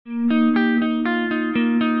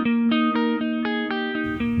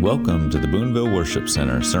Welcome to the Boonville Worship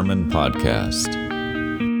Center Sermon Podcast.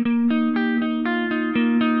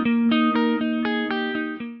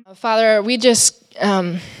 Father, we just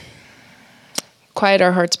quiet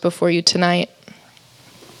our hearts before you tonight.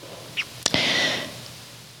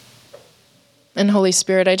 And Holy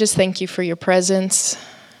Spirit, I just thank you for your presence.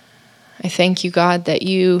 I thank you, God, that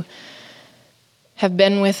you have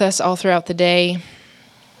been with us all throughout the day.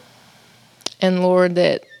 And Lord,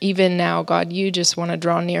 that even now, God, you just want to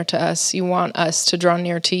draw near to us. You want us to draw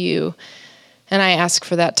near to you. And I ask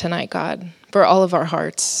for that tonight, God, for all of our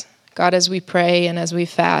hearts. God, as we pray and as we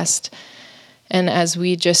fast and as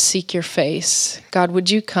we just seek your face, God,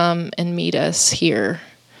 would you come and meet us here?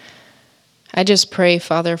 I just pray,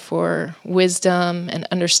 Father, for wisdom and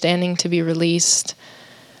understanding to be released.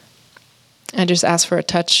 I just ask for a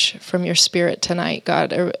touch from your Spirit tonight,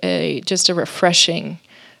 God, just a refreshing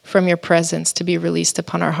from your presence to be released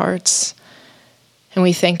upon our hearts. And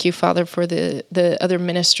we thank you, Father, for the other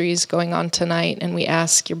ministries going on tonight, and we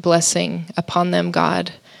ask your blessing upon them,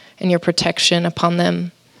 God, and your protection upon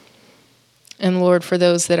them. And Lord, for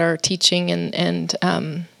those that are teaching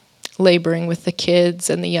and laboring with the kids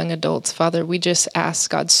and the young adults, Father, we just ask,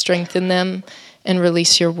 God, strengthen them and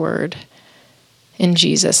release your word. In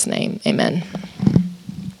Jesus' name, amen.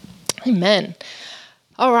 Amen.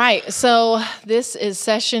 All right, so this is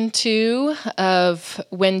session 2 of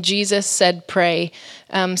When Jesus Said Pray,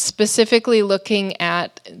 specifically looking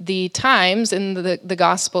at the times in the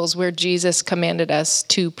Gospels where Jesus commanded us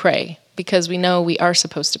to pray, because we know we are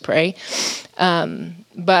supposed to pray.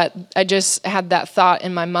 But I just had that thought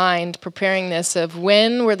in my mind preparing this of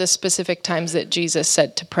when were the specific times that Jesus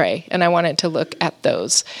said to pray, and I wanted to look at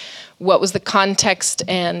those. What was the context,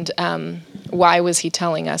 and why was he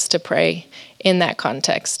telling us to pray in that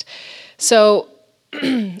context? So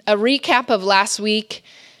a recap of last week,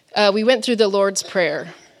 we went through the Lord's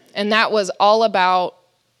Prayer, and that was all about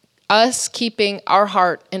us keeping our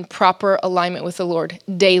heart in proper alignment with the Lord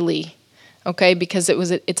daily, okay? Because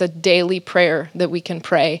it's a daily prayer that we can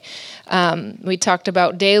pray. We talked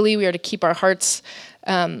about daily, we are to keep our hearts,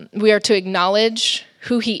 we are to acknowledge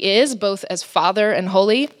who he is, both as Father and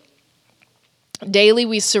Holy. Daily,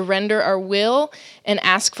 we surrender our will and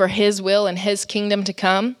ask for his will and his kingdom to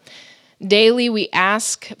come. Daily, we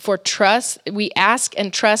ask for trust. We ask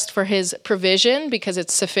and trust for his provision because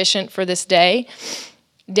it's sufficient for this day.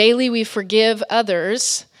 Daily, we forgive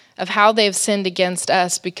others of how they've sinned against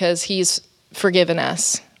us because he's forgiven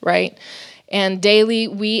us, right? And daily,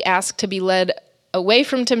 we ask to be led away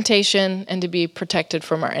from temptation and to be protected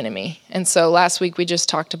from our enemy. And so last week, we just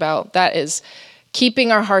talked about that is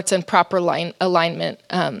keeping our hearts in proper alignment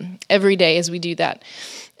every day as we do that.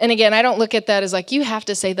 And again, I don't look at that as like, you have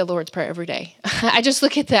to say the Lord's Prayer every day. I just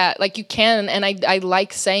look at that like you can, and I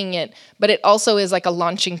like saying it, but it also is like a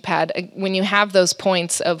launching pad. When you have those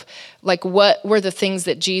points of like what were the things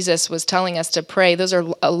that Jesus was telling us to pray, those are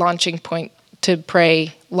a launching point to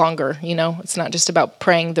pray longer, you know? It's not just about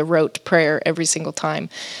praying the rote prayer every single time.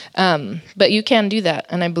 But you can do that,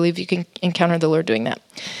 and I believe you can encounter the Lord doing that.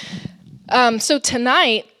 So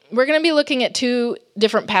tonight, we're going to be looking at 2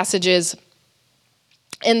 different passages.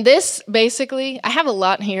 And this, basically, I have a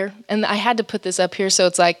lot here, and I had to put this up here, so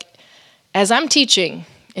it's like, as I'm teaching,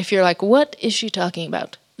 if you're like, what is she talking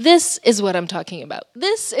about? This is what I'm talking about.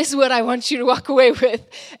 This is what I want you to walk away with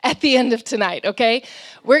at the end of tonight, okay?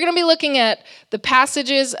 We're going to be looking at the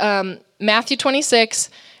passages, Matthew 26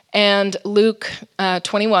 and Luke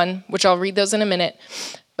 21, which I'll read those in a minute.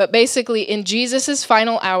 But basically, in Jesus'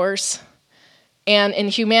 final hours and in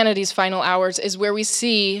humanity's final hours is where we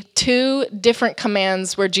see 2 different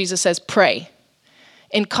commands where Jesus says, pray.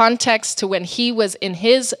 In context to when he was in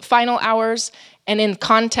his final hours, and in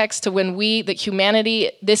context to when that humanity,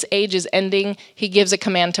 this age is ending, he gives a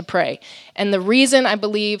command to pray. And the reason I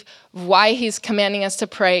believe why he's commanding us to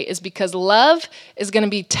pray is because love is going to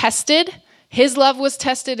be tested. His love was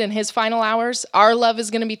tested in his final hours. Our love is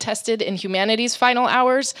going to be tested in humanity's final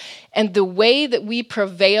hours. And the way that we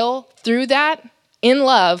prevail through that in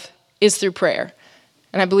love is through prayer.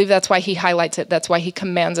 And I believe that's why he highlights it. That's why he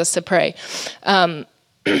commands us to pray.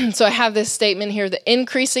 So I have this statement here: the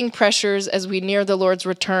increasing pressures as we near the Lord's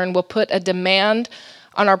return will put a demand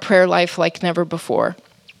on our prayer life like never before.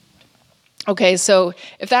 Okay, so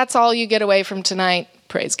if that's all you get away from tonight,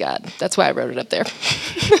 praise God. That's why I wrote it up there.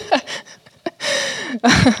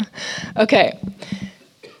 Okay.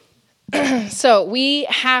 So we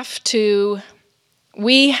have to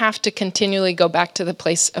continually go back to the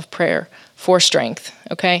place of prayer for strength,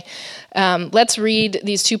 okay? Let's read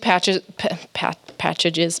these 2 passages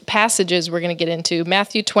we're going to get into.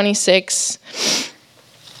 Matthew 26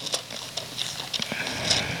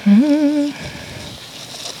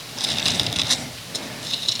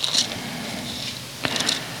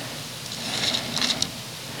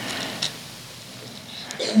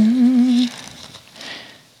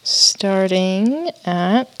 Starting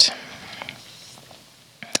at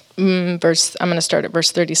I'm going to start at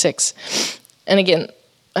verse 36. And again,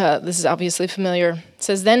 this is obviously familiar. It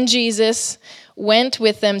says, "Then Jesus went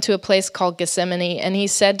with them to a place called Gethsemane, and he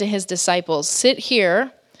said to his disciples, 'Sit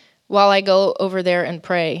here while I go over there and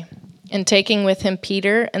pray.' And taking with him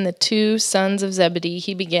Peter and the 2 sons of Zebedee,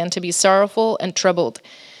 he began to be sorrowful and troubled.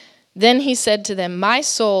 Then he said to them, 'My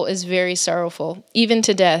soul is very sorrowful, even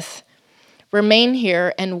to death. Remain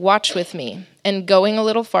here and watch with me.' And going a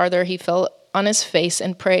little farther, he fell on his face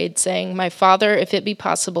and prayed, saying, 'My Father, if it be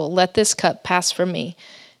possible, let this cup pass from me.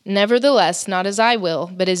 Nevertheless, not as I will,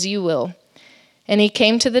 but as you will.' And he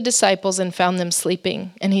came to the disciples and found them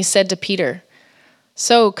sleeping. And he said to Peter,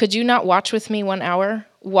 'So could you not watch with me 1 hour?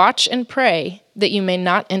 Watch and pray that you may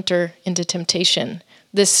not enter into temptation.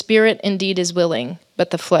 The spirit indeed is willing, but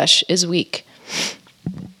the flesh is weak.'"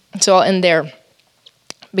 So I'll end there,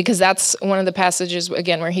 because that's one of the passages,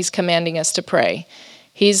 again, where he's commanding us to pray.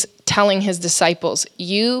 He's telling his disciples,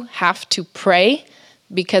 you have to pray,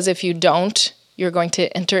 because if you don't, you're going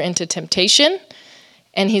to enter into temptation.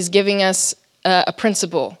 And he's giving us a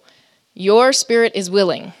principle. Your spirit is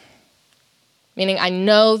willing, meaning I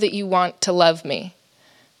know that you want to love me.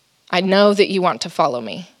 I know that you want to follow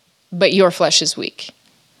me, but your flesh is weak.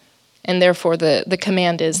 And therefore, the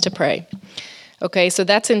command is to pray. Okay, so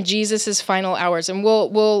that's in Jesus' final hours. And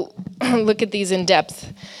we'll look at these in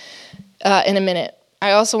depth in a minute.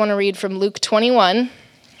 I also want to read from Luke 21,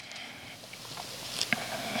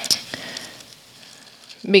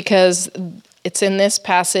 because it's in this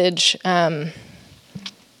passage. Again,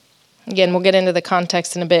 we'll get into the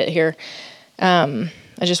context in a bit here. I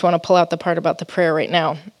just want to pull out the part about the prayer right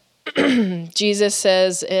now. Jesus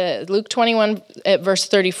says, Luke 21 at verse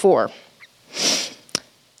 34,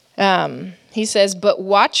 he says, "But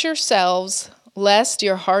watch yourselves, lest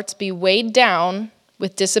your hearts be weighed down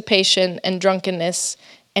with dissipation and drunkenness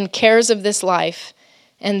and cares of this life,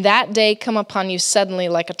 and that day come upon you suddenly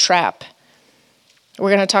like a trap." We're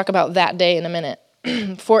going to talk about that day in a minute.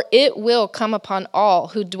 "For it will come upon all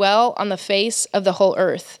who dwell on the face of the whole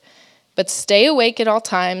earth. But stay awake at all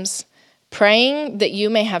times, praying that you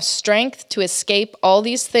may have strength to escape all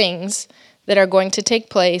these things that are going to take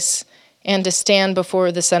place and to stand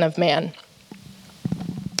before the Son of Man."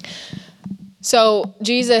 So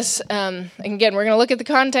Jesus, again, we're going to look at the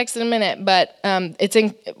context in a minute, but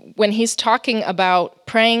when he's talking about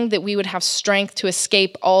praying that we would have strength to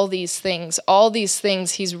escape all these things,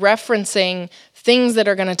 he's referencing things that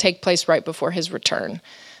are going to take place right before his return.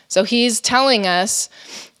 So he's telling us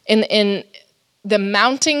in the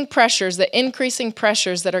mounting pressures, the increasing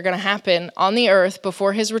pressures that are going to happen on the earth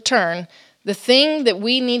before his return, the thing that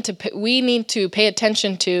we need to pay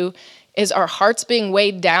attention to is our hearts being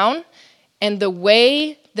weighed down. And the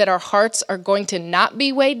way that our hearts are going to not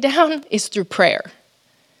be weighed down is through prayer.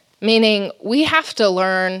 Meaning we have to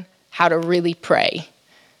learn how to really pray.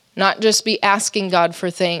 Not just be asking God for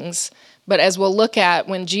things, but as we'll look at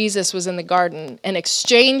when Jesus was in the garden, an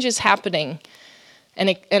exchange is happening. An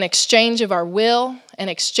exchange of our will, an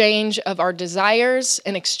exchange of our desires,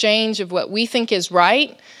 an exchange of what we think is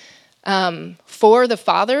right for the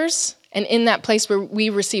Father's. And in that place where we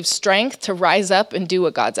receive strength to rise up and do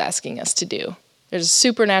what God's asking us to do. There's a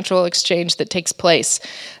supernatural exchange that takes place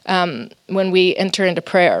when we enter into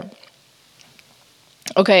prayer.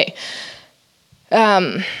 Okay.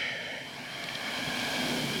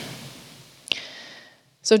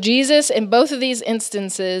 So Jesus, in both of these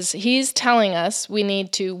instances, he's telling us we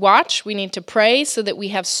need to watch, we need to pray so that we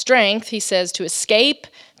have strength, he says, to escape,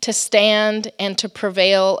 to stand, and to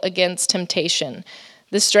prevail against temptation.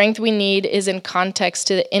 The strength we need is in context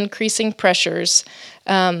to the increasing pressures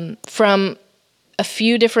from a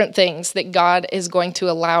few different things that God is going to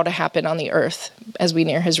allow to happen on the earth as we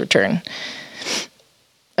near his return.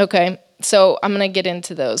 Okay, so I'm going to get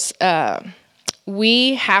into those.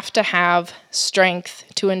 We have to have strength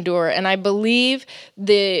to endure, and I believe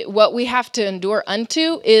what we have to endure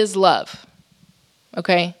unto is love.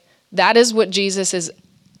 Okay, that is what Jesus is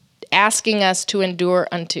asking us to endure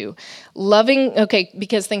unto. Loving, okay,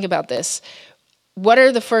 because think about this. What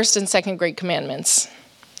are the first and second great commandments?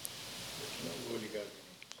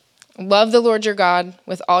 Love the Lord your God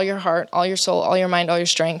with all your heart, all your soul, all your mind, all your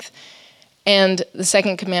strength. And the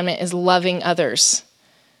second commandment is loving others.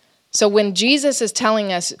 So when Jesus is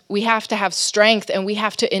telling us we have to have strength and we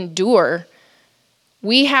have to endure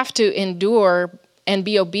and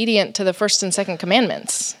be obedient to the first and second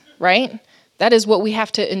commandments, right? That is what we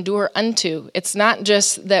have to endure unto. It's not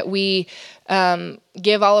just that we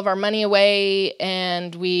give all of our money away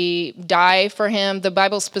and we die for him. The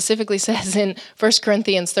Bible specifically says in 1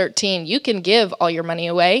 Corinthians 13, you can give all your money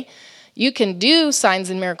away. You can do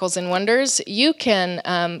signs and miracles and wonders. You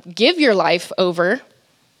can give your life over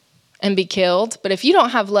and be killed. But if you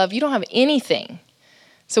don't have love, you don't have anything.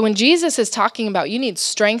 So when Jesus is talking about you need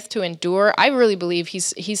strength to endure, I really believe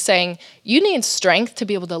he's saying you need strength to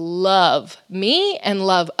be able to love me and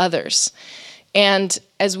love others. And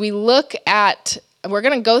as we look at, we're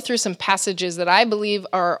going to go through some passages that I believe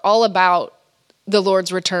are all about the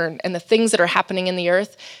Lord's return and the things that are happening in the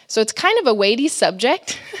earth. So it's kind of a weighty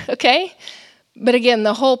subject, okay? But again,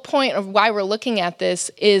 the whole point of why we're looking at this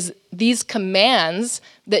is these commands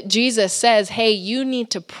that Jesus says, hey, you need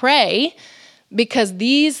to pray because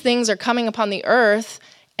these things are coming upon the earth,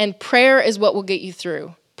 and prayer is what will get you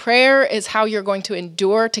through. Prayer is how you're going to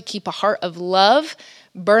endure to keep a heart of love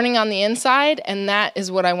burning on the inside, and that is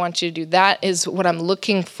what I want you to do. That is what I'm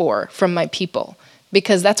looking for from my people,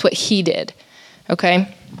 because that's what he did, okay?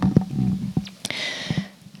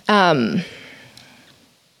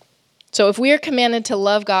 So if we are commanded to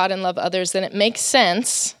love God and love others, then it makes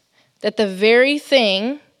sense that the very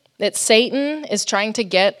thing that Satan is trying to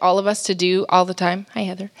get all of us to do all the time, hi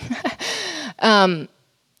Heather,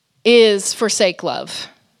 is forsake love.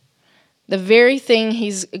 The very thing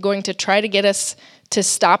he's going to try to get us to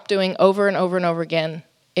stop doing over and over and over again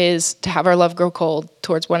is to have our love grow cold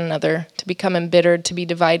towards one another, to become embittered, to be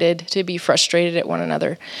divided, to be frustrated at one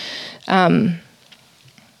another.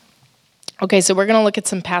 Okay, so we're going to look at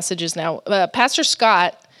some passages now. Pastor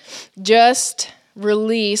Scott just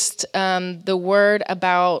released the word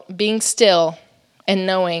about being still and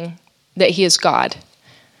knowing that he is God.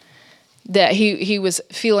 That he was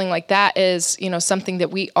feeling like that is, something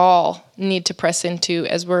that we all need to press into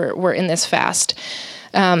as we're in this fast.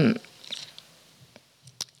 And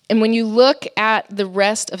when you look at the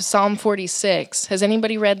rest of Psalm 46, has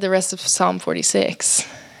anybody read the rest of Psalm 46?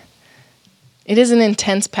 It is an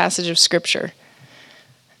intense passage of Scripture.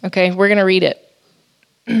 Okay, we're going to read it.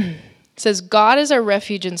 It says, God is our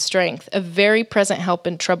refuge and strength, a very present help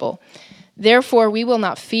in trouble. Therefore we will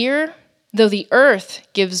not fear, though the earth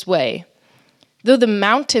gives way, though the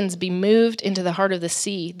mountains be moved into the heart of the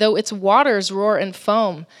sea, though its waters roar and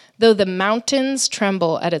foam, though the mountains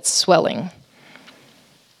tremble at its swelling.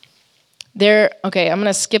 Okay, I'm going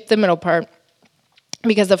to skip the middle part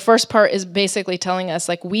because the first part is basically telling us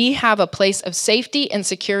we have a place of safety and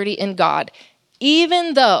security in God,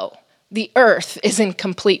 even though the earth is in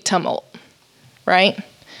complete tumult, right?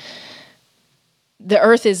 The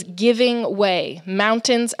earth is giving way.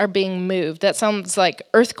 Mountains are being moved. That sounds like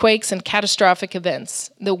earthquakes and catastrophic events.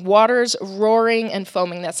 The waters roaring and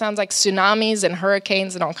foaming. That sounds like tsunamis and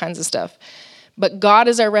hurricanes and all kinds of stuff. But God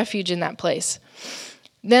is our refuge in that place.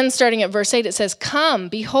 Then starting at verse 8, it says, come,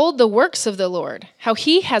 behold the works of the Lord, how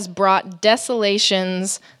he has brought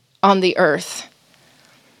desolations on the earth.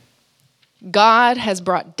 God has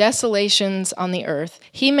brought desolations on the earth.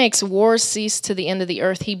 He makes wars cease to the end of the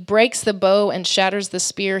earth. He breaks the bow and shatters the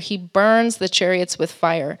spear. He burns the chariots with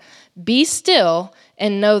fire. Be still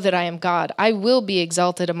and know that I am God. I will be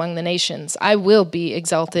exalted among the nations. I will be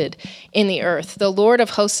exalted in the earth. The Lord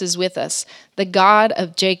of hosts is with us. The God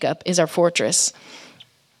of Jacob is our fortress.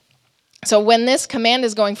 So when this command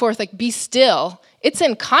is going forth, be still, it's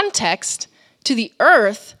in context to the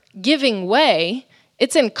earth giving way.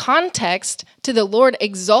 It's in context to the Lord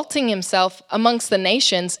exalting himself amongst the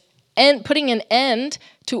nations and putting an end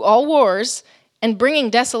to all wars and bringing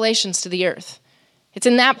desolations to the earth. It's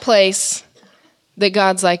in that place that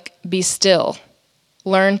God's like, be still.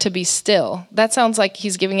 Learn to be still. That sounds like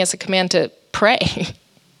he's giving us a command to pray.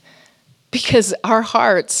 Because our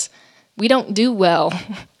hearts, we don't do well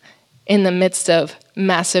in the midst of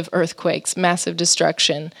massive earthquakes, massive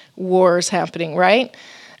destruction, wars happening, right?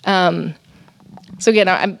 So again,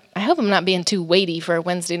 I hope I'm not being too weighty for a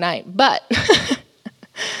Wednesday night, but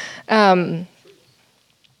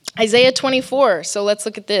Isaiah 24, so let's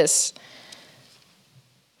look at this.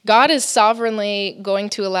 God is sovereignly going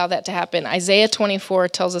to allow that to happen. Isaiah 24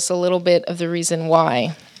 tells us a little bit of the reason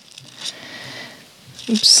why.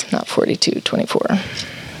 Oops, not 42, 24.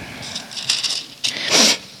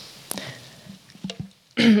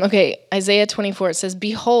 Okay, Isaiah 24, it says,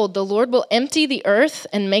 behold, the Lord will empty the earth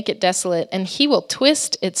and make it desolate, and he will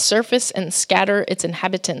twist its surface and scatter its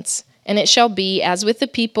inhabitants. And it shall be as with the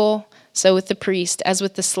people, so with the priest, as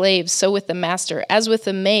with the slaves, so with the master, as with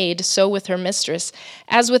the maid, so with her mistress,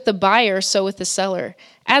 as with the buyer, so with the seller,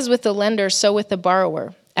 as with the lender, so with the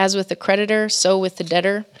borrower, as with the creditor, so with the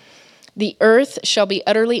debtor. The earth shall be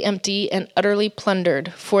utterly empty and utterly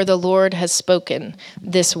plundered, for the Lord has spoken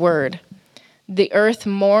this word. The earth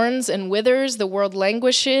mourns and withers, the world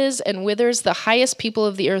languishes and withers, the highest people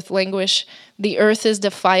of the earth languish. The earth is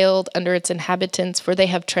defiled under its inhabitants, for they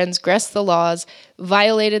have transgressed the laws,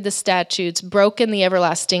 violated the statutes, broken the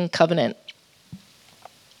everlasting covenant.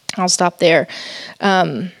 I'll stop there.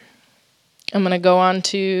 I'm going to go on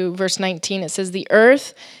to verse 19. It says, the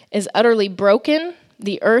earth is utterly broken.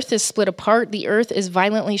 The earth is split apart. The earth is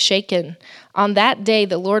violently shaken. On that day,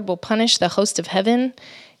 the Lord will punish the host of heaven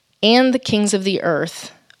and the kings of the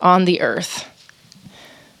earth on the earth.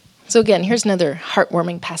 So again, here's another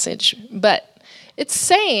heartwarming passage. But it's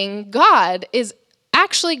saying God is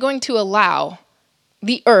actually going to allow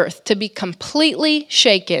the earth to be completely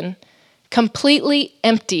shaken, completely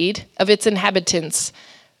emptied of its inhabitants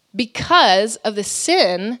because of the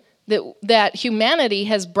sin that humanity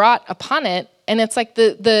has brought upon it. And it's like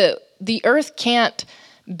the earth can't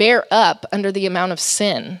bear up under the amount of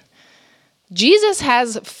sin. Jesus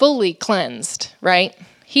has fully cleansed, right?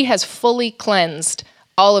 He has fully cleansed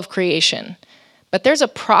all of creation. But there's a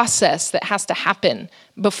process that has to happen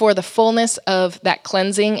before the fullness of that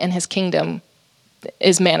cleansing and his kingdom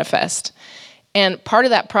is manifest. And part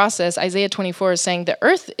of that process, Isaiah 24 is saying the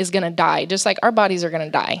earth is going to die, just like our bodies are going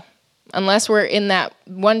to die. Unless we're in that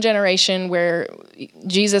one generation where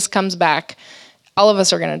Jesus comes back, all of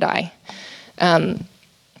us are going to die.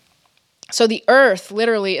 So the earth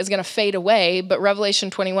literally is going to fade away, but Revelation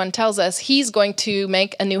 21 tells us he's going to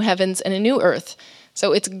make a new heavens and a new earth.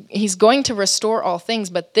 So he's going to restore all things,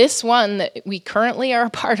 but this one that we currently are a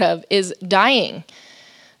part of is dying.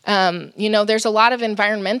 There's a lot of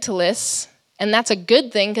environmentalists, and that's a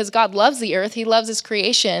good thing because God loves the earth. He loves his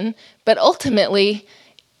creation, but ultimately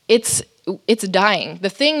it's dying. The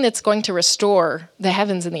thing that's going to restore the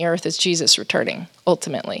heavens and the earth is Jesus returning,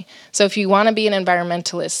 ultimately. So if you want to be an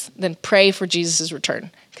environmentalist, then pray for Jesus'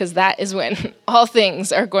 return, because that is when all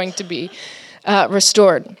things are going to be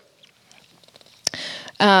restored.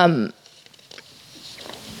 Oops,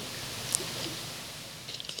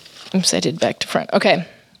 I did back to front. Okay.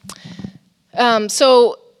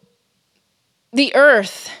 So the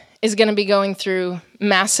earth is going to be going through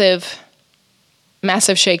massive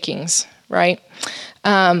shakings, right?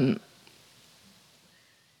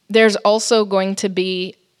 There's also going to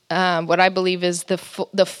be what I believe is the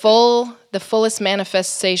fullest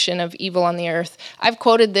manifestation of evil on the earth. I've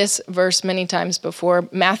quoted this verse many times before.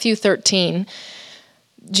 Matthew 13,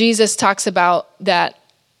 Jesus talks about that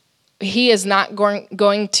he is not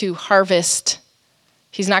going to harvest.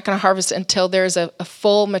 He's not going to harvest until there's a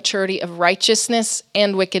full maturity of righteousness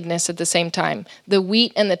and wickedness at the same time. The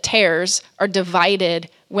wheat and the tares are divided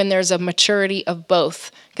when there's a maturity of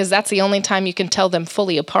both, because that's the only time you can tell them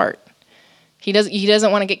fully apart. He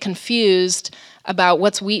doesn't want to get confused about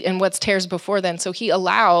what's wheat and what's tares before then, so he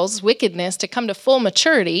allows wickedness to come to full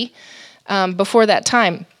maturity before that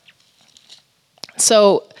time.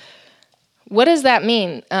 So what does that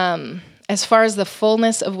mean? As far as the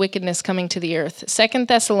fullness of wickedness coming to the earth. 2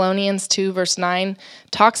 Thessalonians 2, verse 9,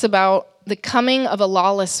 talks about the coming of a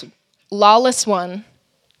lawless one,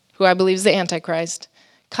 who I believe is the Antichrist,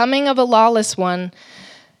 coming of a lawless one,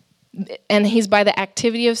 and he's by the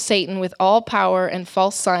activity of Satan with all power and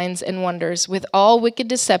false signs and wonders, with all wicked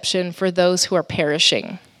deception for those who are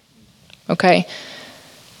perishing. Okay?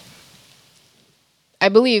 I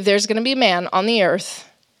believe there's going to be a man on the earth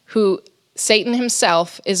who Satan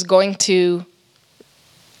himself is going to,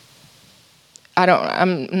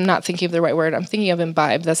 I'm not thinking of the right word. I'm thinking of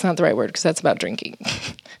imbibe. That's not the right word because that's about drinking.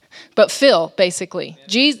 But fill, basically.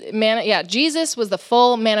 Jesus was the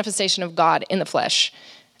full manifestation of God in the flesh.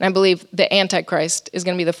 And I believe the Antichrist is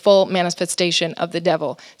going to be the full manifestation of the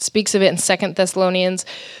devil. It speaks of it in 2 Thessalonians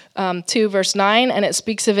 2, verse 9, and it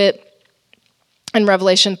speaks of it in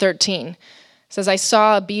Revelation 13. It says, I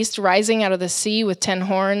saw a beast rising out of the sea with 10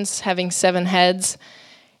 horns, having 7 heads.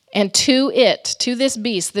 And to this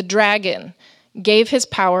beast, the dragon, gave his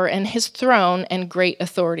power and his throne and great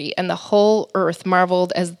authority. And the whole earth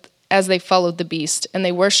marveled as they followed the beast. And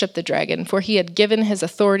they worshipped the dragon, for he had given his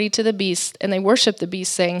authority to the beast. And they worshipped the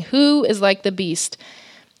beast, saying, who is like the beast,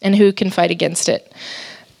 and who can fight against it?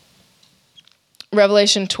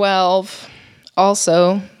 Revelation 12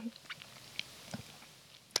 also,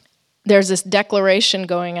 there's this declaration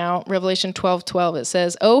going out. Revelation 12:12. It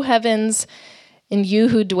says, O heavens, and you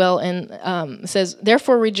who dwell in, it says,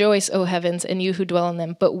 therefore rejoice, O heavens, and you who dwell in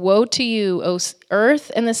them. But woe to you, O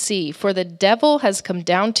earth and the sea, for the devil has come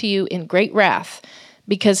down to you in great wrath,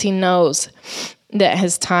 because he knows that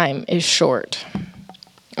his time is short.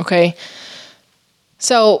 Okay?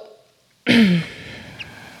 So,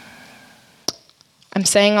 I'm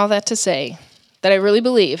saying all that to say that I really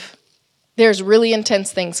believe there's really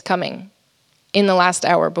intense things coming in the last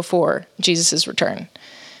hour before Jesus' return.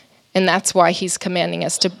 And that's why he's commanding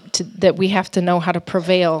us that we have to know how to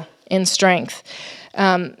prevail in strength.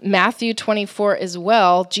 Matthew 24 as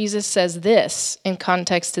well, Jesus says this in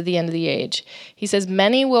context to the end of the age. He says,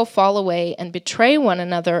 many will fall away and betray one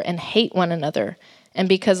another and hate one another. And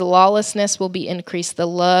because lawlessness will be increased, the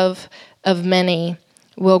love of many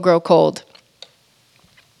will grow cold.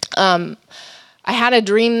 I had a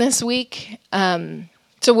dream this week. Let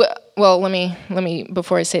me,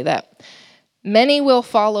 before I say that. Many will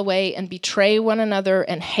fall away and betray one another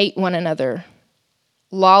and hate one another.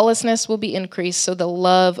 Lawlessness will be increased, so the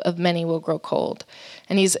love of many will grow cold.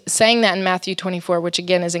 And he's saying that in Matthew 24, which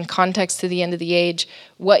again is in context to the end of the age.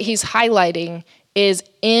 What he's highlighting is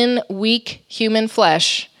in weak human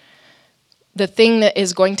flesh, the thing that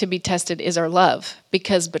is going to be tested is our love,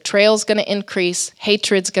 because betrayal is going to increase,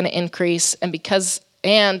 hatred's going to increase,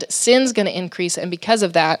 and sin's going to increase, and because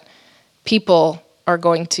of that,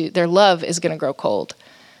 their love is going to grow cold.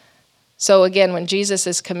 So again, when Jesus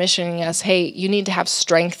is commissioning us, hey, you need to have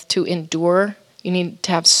strength to endure. You need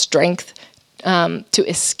to have strength to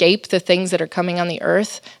escape the things that are coming on the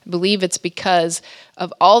earth. I believe it's because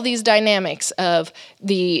of all these dynamics of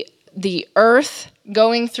the earth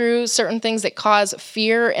going through certain things that cause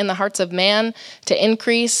fear in the hearts of man to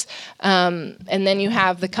increase. And then you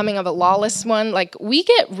have the coming of a lawless one. Like, we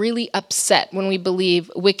get really upset when we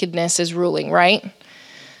believe wickedness is ruling, right?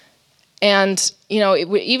 And,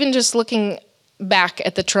 even just looking back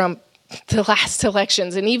at the last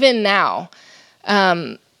elections, and even now,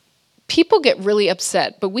 people get really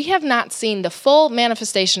upset, but we have not seen the full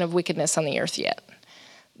manifestation of wickedness on the earth yet.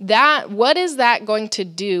 What is that going to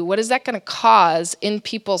do? What is that going to cause in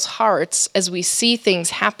people's hearts as we see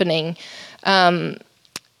things happening?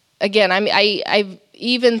 Again, I've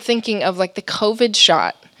even thinking of like the COVID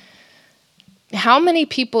shot. How many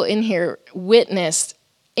people in here witnessed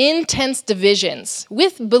intense divisions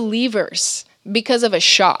with believers because of a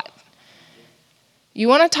shot? You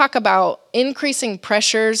want to talk about increasing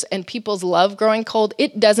pressures and people's love growing cold?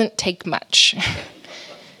 It doesn't take much.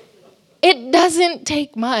 It doesn't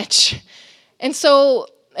take much. And so,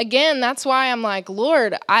 again, that's why I'm like,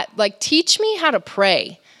 Lord, teach me how to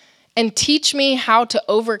pray and teach me how to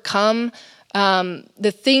overcome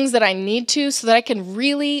the things that I need to, so that I can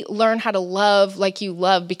really learn how to love like you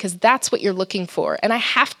love, because that's what you're looking for. And I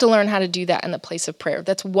have to learn how to do that in the place of prayer.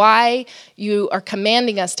 That's why you are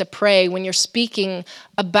commanding us to pray when you're speaking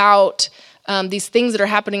about these things that are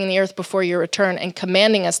happening in the earth before your return, and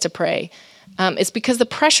commanding us to pray. It's because the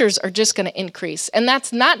pressures are just going to increase. And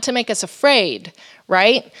that's not to make us afraid,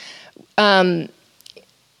 right? You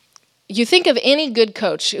think of any good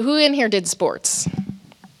coach. Who in here did sports?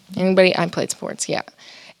 Anybody? I played sports, yeah.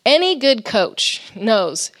 Any good coach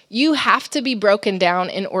knows you have to be broken down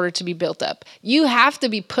in order to be built up. You have to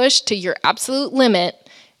be pushed to your absolute limit,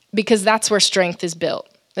 because that's where strength is built.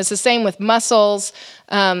 It's the same with muscles.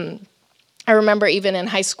 I remember even in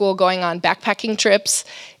high school going on backpacking trips,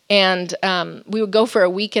 and we would go for a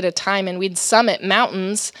week at a time, and we'd summit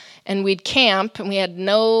mountains, and we'd camp, and we had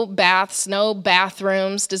no baths, no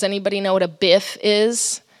bathrooms. Does anybody know what a biff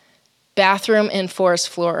is? Bathroom and forest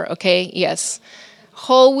floor, okay? Yes.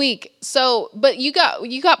 Whole week. So, but you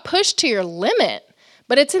got pushed to your limit,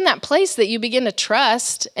 but it's in that place that you begin to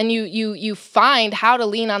trust, and you find how to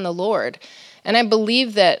lean on the Lord. And I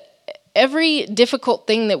believe that every difficult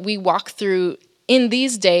thing that we walk through in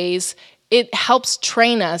these days, it helps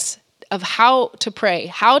train us of how to pray,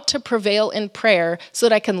 how to prevail in prayer so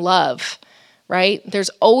that I can love, right? There's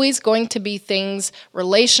always going to be things,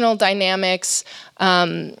 relational dynamics,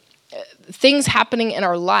 things happening in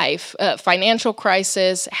our life, financial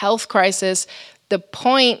crisis, health crisis. The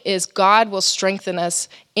point is God will strengthen us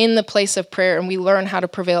in the place of prayer, and we learn how to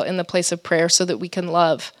prevail in the place of prayer so that we can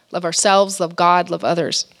love ourselves, love God, love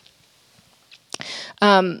others.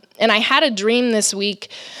 And I had a dream this week.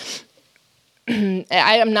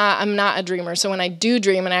 I'm not a dreamer. So when I do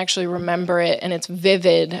dream and I actually remember it and it's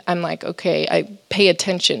vivid, I'm like, okay, I pay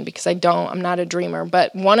attention, because I'm not a dreamer.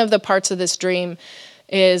 But one of the parts of this dream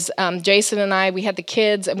is Jason and I, we had the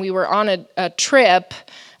kids, and we were on a trip,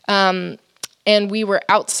 and we were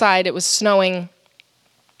outside. It was snowing,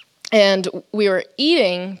 and we were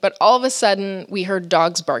eating, but all of a sudden we heard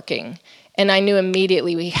dogs barking. And I knew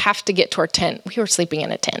immediately we have to get to our tent. We were sleeping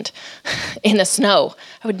in a tent in the snow.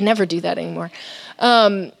 I would never do that anymore.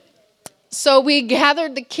 So we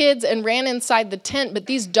gathered the kids and ran inside the tent, but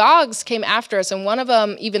these dogs came after us, and one of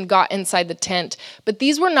them even got inside the tent. But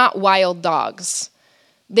these were not wild dogs.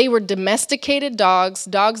 They were domesticated dogs,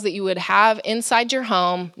 dogs that you would have inside your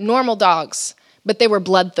home, normal dogs, but they were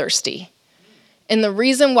bloodthirsty. And the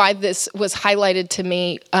reason why this was highlighted to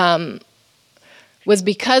me was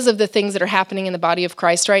because of the things that are happening in the body of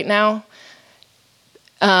Christ right now.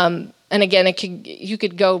 And again, you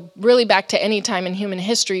could go really back to any time in human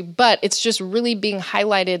history, but it's just really being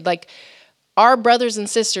highlighted, like our brothers and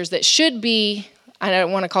sisters that should be, I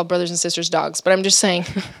don't want to call brothers and sisters dogs, but I'm just saying,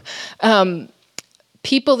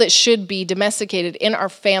 people that should be domesticated in our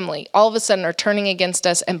family, all of a sudden are turning against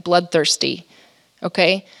us and bloodthirsty,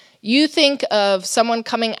 okay? You think of someone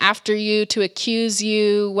coming after you to accuse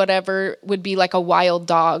you, whatever, would be like a wild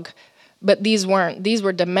dog. But these weren't. These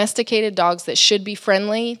were domesticated dogs that should be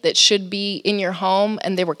friendly, that should be in your home,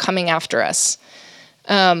 and they were coming after us.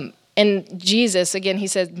 And Jesus, again, he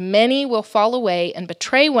says, many will fall away and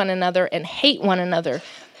betray one another and hate one another.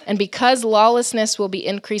 And because lawlessness will be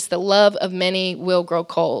increased, the love of many will grow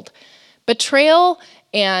cold. Betrayal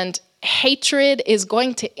and hatred is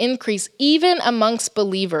going to increase even amongst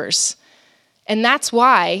believers. And that's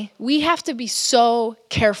why we have to be so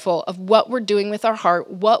careful of what we're doing with our heart,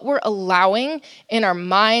 what we're allowing in our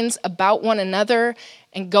minds about one another,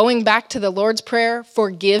 and going back to the Lord's Prayer,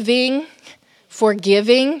 forgiving,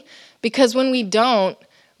 because when we don't,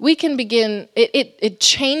 we can begin, it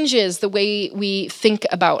changes the way we think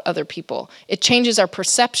about other people. It changes our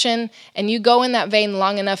perception, and you go in that vein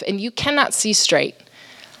long enough, and you cannot see straight.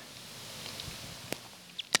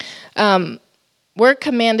 We're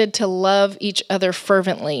commanded to love each other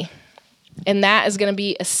fervently, and that is going to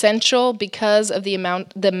be essential because of the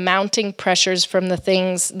mounting pressures from the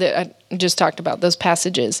things that I just talked about, those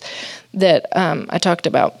passages that I talked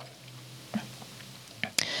about.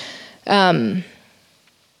 I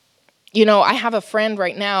have a friend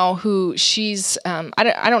right now who she's,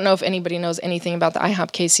 I don't know if anybody knows anything about the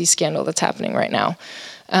IHOP KC scandal that's happening right now.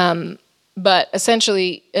 But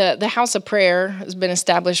essentially, the House of Prayer has been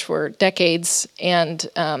established for decades, and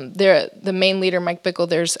the main leader, Mike Bickle,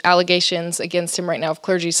 there's allegations against him right now of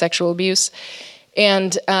clergy sexual abuse.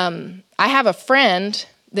 And I have a friend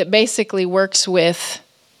that basically works with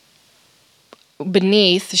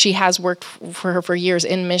beneath, she has worked for her for years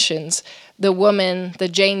in missions, the woman, the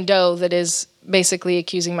Jane Doe that is basically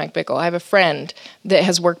accusing Mike Bickle. I have a friend that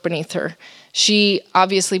has worked beneath her. She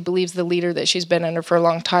obviously believes the leader that she's been under for a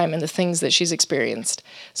long time and the things that she's experienced.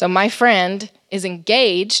 So my friend is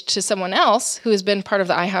engaged to someone else who has been part of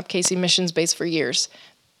the IHOP KC missions base for years.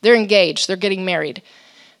 They're engaged. They're getting married.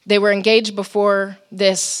 They were engaged before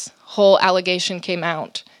this whole allegation came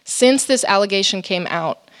out. Since this allegation came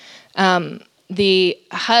out, the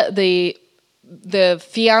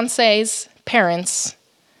fiance's parents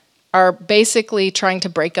are basically trying to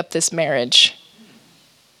break up this marriage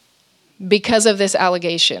because of this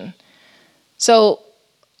allegation. So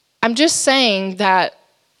I'm just saying that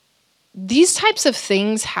these types of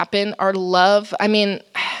things happen. Our love,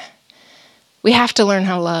 we have to learn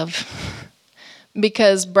how to love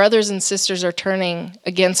because brothers and sisters are turning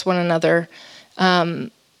against one another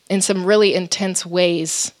in some really intense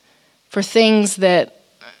ways for things that,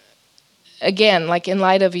 again, like in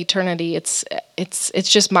light of eternity, it's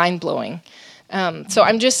just mind-blowing. So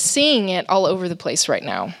I'm just seeing it all over the place right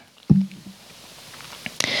now.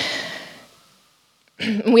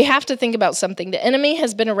 We have to think about something. The enemy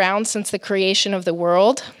has been around since the creation of the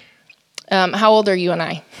world. How old are you and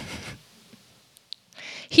I?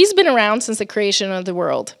 He's been around since the creation of the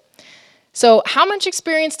world. So how much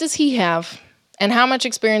experience does he have? And how much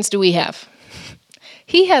experience do we have?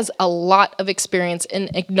 He has a lot of experience in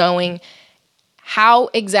knowing how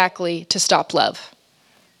exactly to stop love.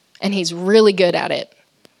 And he's really good at it.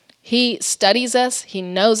 He studies us, he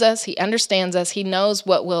knows us, he understands us, he knows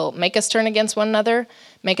what will make us turn against one another,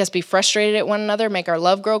 make us be frustrated at one another, make our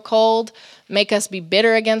love grow cold, make us be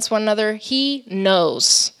bitter against one another. He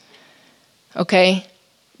knows, okay?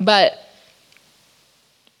 But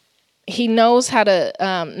he knows how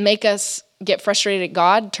to make us get frustrated at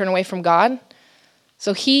God, turn away from God.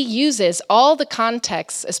 So he uses all the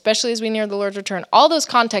contexts, especially as we near the Lord's return, all those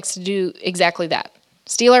contexts to do exactly that.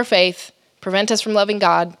 Steal our faith, prevent us from loving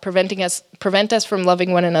God, prevent us from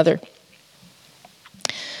loving one another.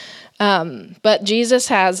 But Jesus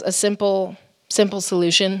has a simple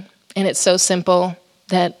solution, and it's so simple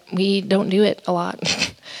that we don't do it a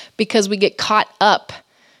lot because we get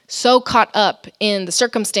so caught up in the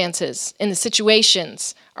circumstances, in the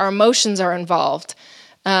situations. Our emotions are involved.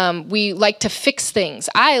 We like to fix things.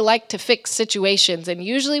 I like to fix situations, and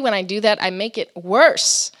usually when I do that, I make it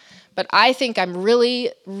worse. But I think I'm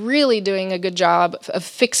really, really doing a good job of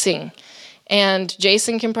fixing. And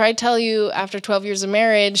Jason can probably tell you, after 12 years of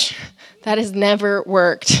marriage, that has never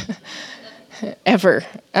worked, ever.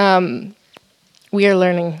 We are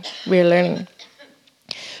learning.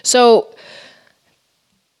 So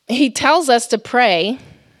he tells us to pray,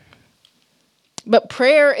 but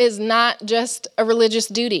prayer is not just a religious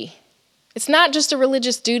duty. It's not just a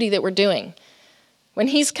religious duty that we're doing. When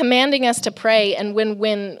he's commanding us to pray, and when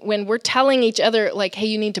we're telling each other, like, hey,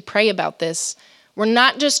 you need to pray about this, we're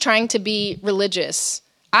not just trying to be religious.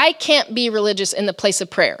 I can't be religious in the place of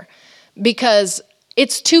prayer because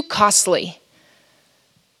it's too costly.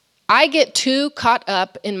 I get too caught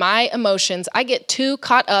up in my emotions. I get too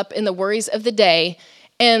caught up in the worries of the day,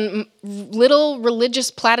 and little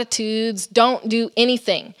religious platitudes don't do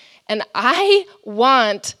anything. And I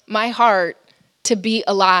want my heart to be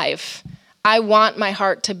alive. I want my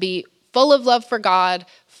heart to be full of love for God,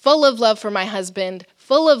 full of love for my husband,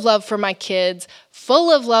 full of love for my kids,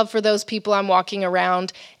 full of love for those people I'm walking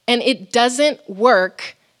around. And it doesn't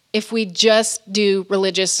work if we just do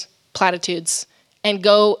religious platitudes and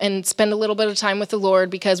go and spend a little bit of time with the Lord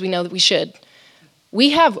because we know that we should.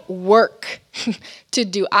 We have work to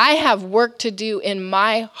do. I have work to do in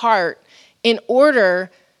my heart in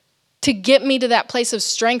order to get me to that place of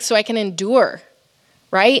strength so I can endure,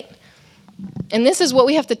 right? And this is what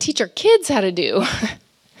we have to teach our kids how to do.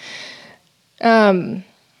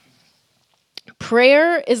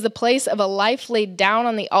 Prayer is the place of a life laid down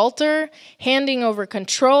on the altar, handing over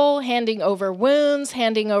control, handing over wounds,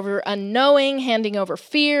 handing over unknowing, handing over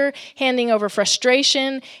fear, handing over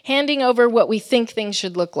frustration, handing over what we think things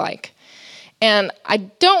should look like. And I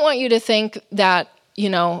don't want you to think that,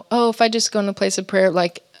 if I just go in a place of prayer,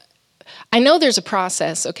 like, I know there's a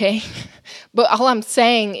process, okay? But all I'm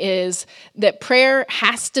saying is that prayer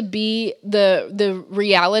has to be the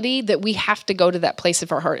reality that we have to go to that place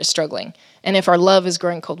if our heart is struggling. And if our love is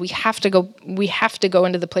growing cold, we have to go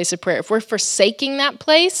into the place of prayer. If we're forsaking that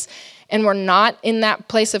place and we're not in that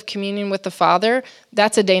place of communion with the Father,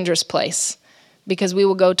 that's a dangerous place because we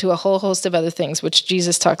will go to a whole host of other things, which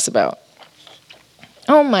Jesus talks about.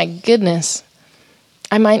 Oh my goodness.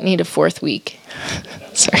 I might need a fourth week.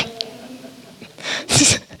 Sorry.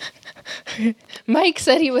 Mike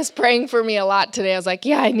said he was praying for me a lot today. I was like,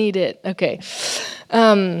 yeah, I need it. Okay.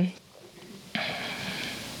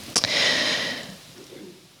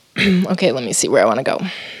 Okay, let me see where I want to go.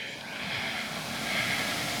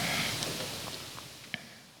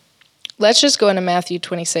 Let's just go into Matthew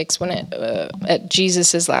 26 at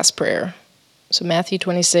Jesus' last prayer. So Matthew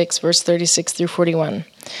 26, verse 36 through 41.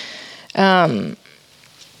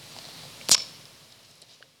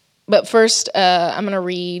 But first, I'm going to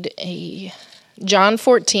read John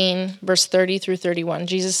 14, verse 30 through 31.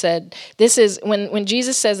 Jesus said, this is, when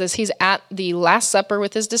Jesus says this, he's at the Last Supper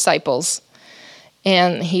with his disciples,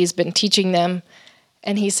 and he's been teaching them,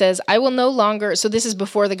 and he says, I will no longer, so this is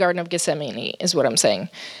before the Garden of Gethsemane, is what I'm saying.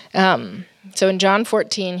 So in John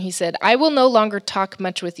 14, he said, I will no longer talk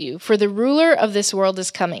much with you, for the ruler of this world is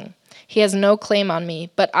coming. He has no claim on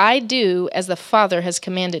me, but I do as the Father has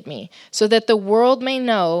commanded me, so that the world may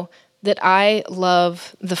know that I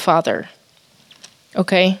love the Father.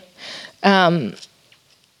 Okay? Then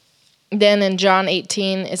in John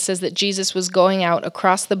 18, it says that Jesus was going out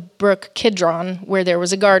across the brook Kidron, where there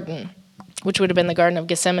was a garden, which would have been the Garden of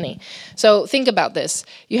Gethsemane. So think about this.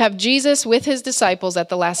 You have Jesus with his disciples at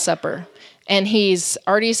the Last Supper, and he's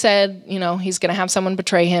already said, he's going to have someone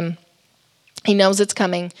betray him. He knows it's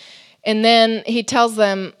coming. And then he tells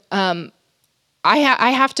them, I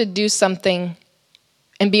have to do something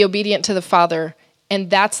and be obedient to the Father, and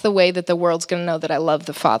that's the way that the world's going to know that I love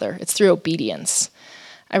the Father. It's through obedience.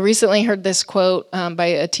 I recently heard this quote by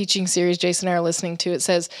a teaching series Jason and I are listening to. It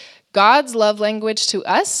says, God's love language to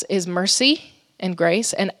us is mercy and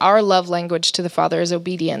grace, and our love language to the Father is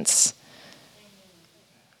obedience.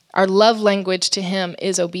 Our love language to him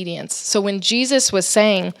is obedience. So when Jesus was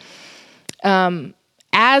saying,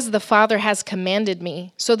 as the Father has commanded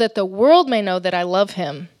me, so that the world may know that I love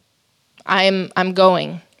him, I'm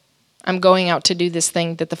going out to do this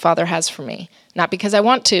thing that the Father has for me. Not because I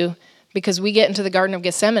want to, because we get into the Garden of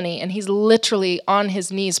Gethsemane, and he's literally on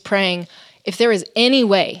his knees praying, if there is any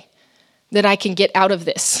way that I can get out of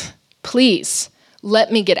this, please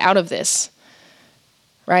let me get out of this.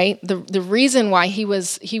 Right? The reason why he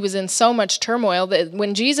was in so much turmoil, that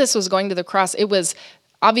when Jesus was going to the cross, it was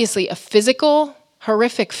obviously a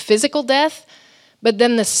horrific physical death, but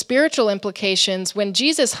then the spiritual implications. When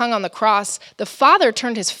Jesus hung on the cross, the Father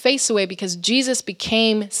turned his face away because Jesus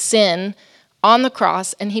became sin on the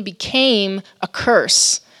cross, and he became a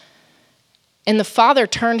curse. And the Father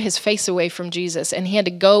turned his face away from Jesus, and he had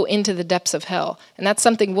to go into the depths of hell. And that's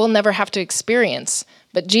something we'll never have to experience.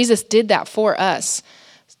 But Jesus did that for us.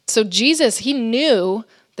 So Jesus, he knew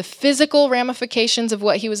the physical ramifications of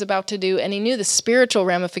what he was about to do, and he knew the spiritual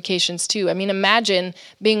ramifications too. I mean, imagine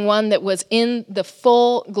being one that was in the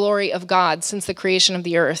full glory of God since the creation of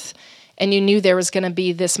the earth, and you knew there was going to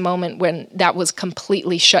be this moment when that was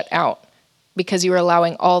completely shut out because you were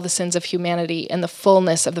allowing all the sins of humanity and the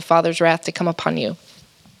fullness of the Father's wrath to come upon you.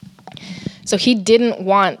 So he didn't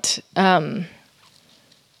want, in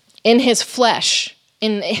his flesh,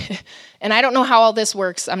 and I don't know how all this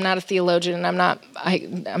works. I'm not a theologian, and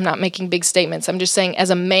I'm not making big statements. I'm just saying, as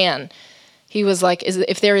a man, he was like,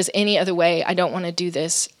 if there is any other way, I don't want to do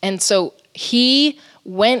this. And so he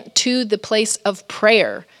went to the place of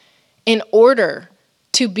prayer in order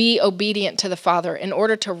to be obedient to the Father, in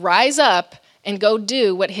order to rise up and go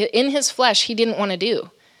do what in his flesh he didn't want to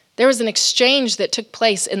do. There was an exchange that took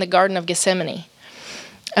place in the Garden of Gethsemane.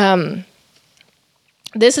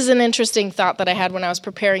 This is an interesting thought that I had when I was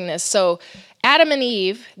preparing this. So Adam and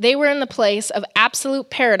Eve, they were in the place of absolute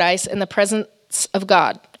paradise in the presence of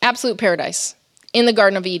God. Absolute paradise in the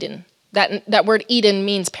Garden of Eden. That word Eden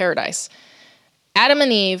means paradise. Adam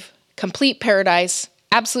and Eve, complete paradise,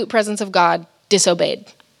 absolute presence of God, disobeyed.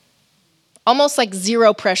 Almost like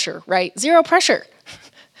zero pressure, right? Zero pressure.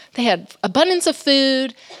 They had abundance of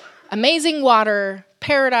food, amazing water,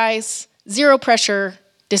 paradise, zero pressure,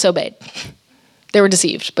 disobeyed. They were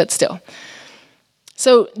deceived, but still.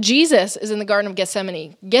 So Jesus is in the Garden of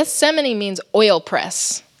Gethsemane. Gethsemane means oil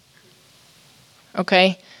press.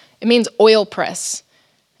 Okay? It means oil press.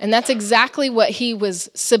 And that's exactly what he was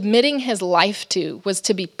submitting his life to, was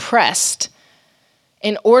to be pressed.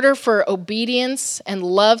 In order for obedience and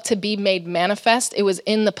love to be made manifest, it was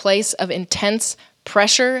in the place of intense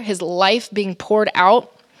pressure, his life being poured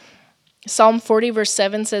out. Psalm 40 verse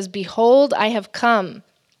 7 says, "Behold, I have come.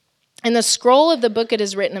 In the scroll of the book it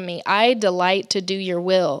is written of me, I delight to do your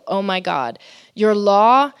will, O my God. Your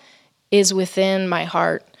law is within my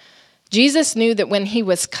heart." Jesus knew that when he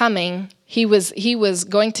was coming, he was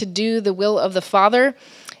going to do the will of the Father,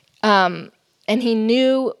 and he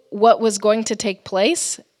knew what was going to take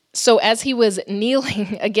place. So as he was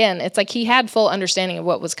kneeling, again, it's like he had full understanding of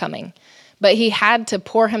what was coming, but he had to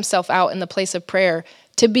pour himself out in the place of prayer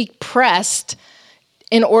to be pressed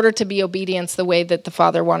in order to be obedient the way that the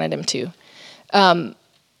Father wanted him to.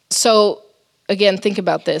 So again, think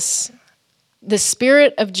about this. The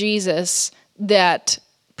Spirit of Jesus that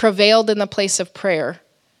prevailed in the place of prayer,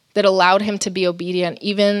 that allowed him to be obedient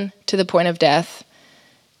even to the point of death,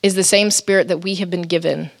 is the same Spirit that we have been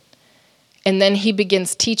given. And then he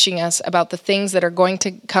begins teaching us about the things that are going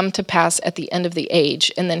to come to pass at the end of the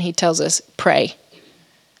age. And then he tells us, pray.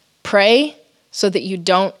 Pray so that you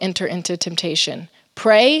don't enter into temptation.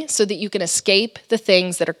 Pray so that you can escape the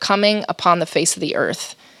things that are coming upon the face of the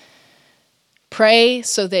earth. Pray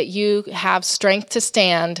so that you have strength to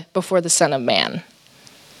stand before the Son of Man.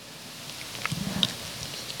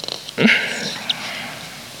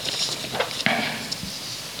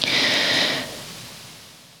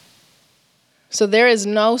 So there is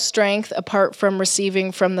no strength apart from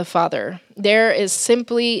receiving from the Father. There was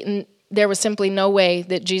simply no way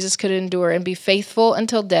that Jesus could endure and be faithful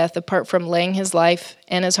until death apart from laying his life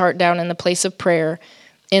and his heart down in the place of prayer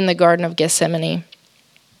in the Garden of Gethsemane.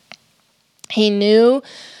 He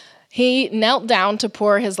knelt down to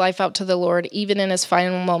pour his life out to the Lord, even in his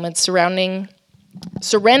final moments, surrendering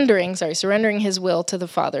his will to the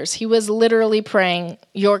Father's. He was literally praying,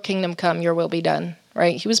 "Your kingdom come, your will be done."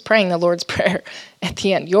 Right? He was praying the Lord's Prayer at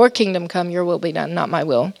the end. "Your kingdom come, your will be done, not my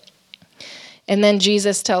will." And then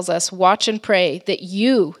Jesus tells us, "Watch and pray that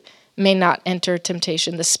you may not enter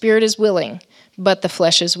temptation. The spirit is willing, but the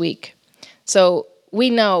flesh is weak." So we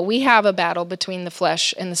know we have a battle between the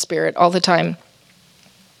flesh and the spirit all the time.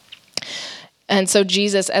 And so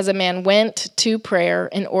Jesus, as a man, went to prayer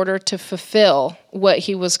in order to fulfill what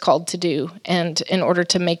he was called to do and in order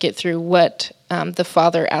to make it through what the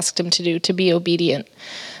Father asked him to do, to be obedient.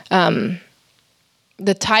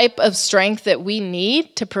 The type of strength that we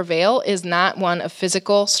need to prevail is not one of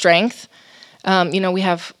physical strength. We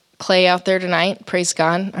have Clay out there tonight, praise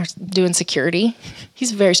God, doing security.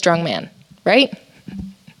 He's a very strong man, right?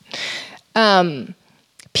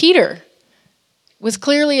 Peter was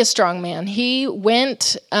clearly a strong man. He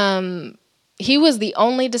was the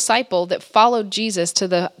only disciple that followed Jesus to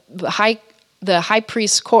the high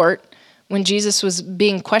priest's court when Jesus was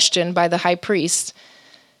being questioned by the high priest.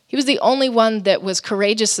 He was the only one that was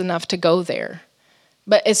courageous enough to go there.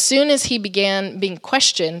 But as soon as he began being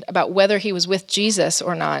questioned about whether he was with Jesus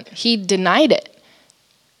or not, he denied it.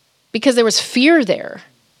 because there was fear there.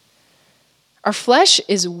 Our flesh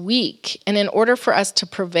is weak, and in order for us to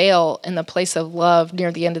prevail in the place of love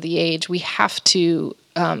near the end of the age, we have to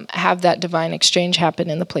have that divine exchange happen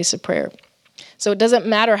in the place of prayer. So it doesn't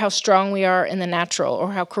matter how strong we are in the natural,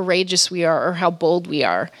 or how courageous we are, or how bold we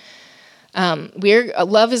are.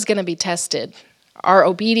 Love is going to be tested. Our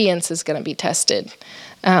obedience is going to be tested.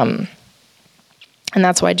 And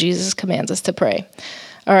that's why Jesus commands us to pray.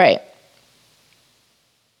 All right.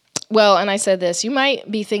 Well, and I said this, you might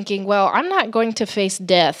be thinking, well, I'm not going to face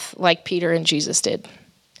death like Peter and Jesus did.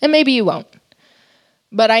 And maybe you won't.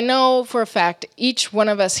 But I know for a fact, each one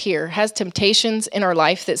of us here has temptations in our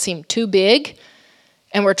life that seem too big,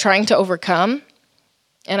 and we're trying to overcome.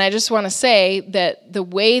 And I just want to say that the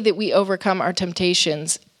way that we overcome our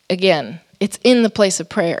temptations, again, it's in the place of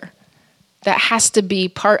prayer. That has to be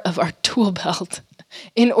part of our tool belt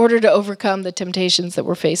in order to overcome the temptations that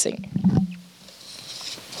we're facing.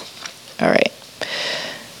 All right.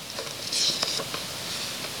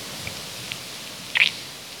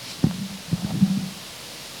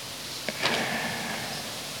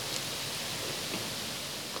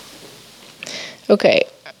 Okay.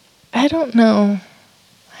 I don't know.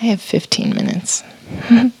 I have 15 minutes.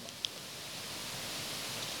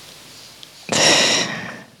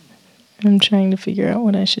 I'm trying to figure out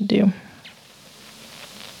what I should do.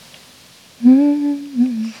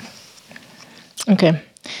 Okay.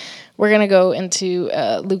 We're going to go into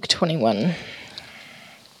Luke 21. And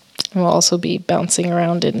we'll also be bouncing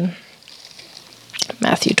around in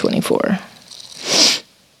Matthew 24.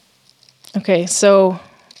 Okay, so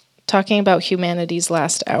talking about humanity's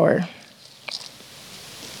last hour.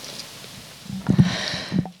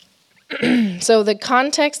 So the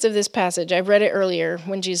context of this passage, I read it earlier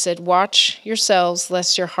when Jesus said, "Watch yourselves,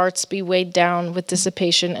 lest your hearts be weighed down with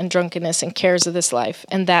dissipation and drunkenness and cares of this life,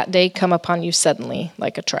 and that day come upon you suddenly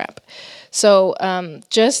like a trap." So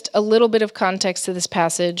just a little bit of context to this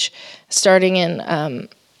passage, starting in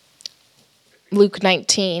Luke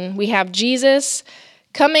 19. We have Jesus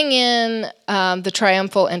coming in the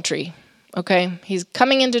triumphal entry. Okay, he's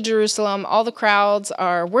coming into Jerusalem. All the crowds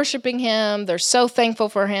are worshiping him. They're so thankful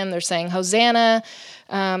for him. They're saying, "Hosanna,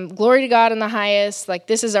 glory to God in the highest." Like,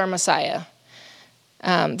 this is our Messiah.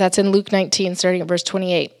 That's in Luke 19, starting at verse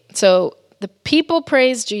 28. So the people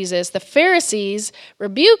praise Jesus. The Pharisees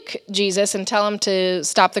rebuke Jesus and tell him to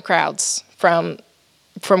stop the crowds from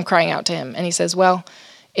crying out to him. And he says, well,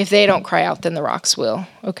 if they don't cry out, then the rocks will.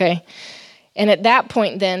 Okay. And at that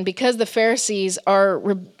point then, because the Pharisees are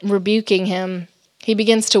rebuking him, he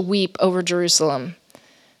begins to weep over Jerusalem,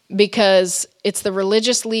 because it's the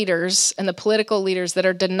religious leaders and the political leaders that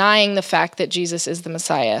are denying the fact that Jesus is the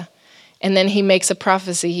Messiah. And then he makes a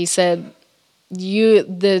prophecy. He said,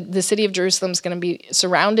 the city of Jerusalem is going to be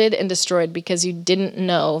surrounded and destroyed because you didn't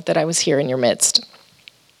know that I was here in your midst.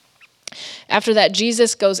 After that,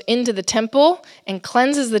 Jesus goes into the temple and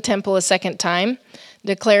cleanses the temple a second time,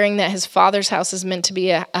 declaring that his Father's house is meant to be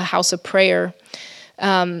a house of prayer.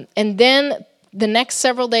 And then the next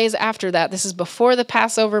several days after that, this is before the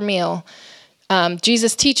Passover meal,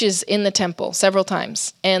 Jesus teaches in the temple several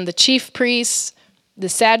times. And the chief priests, the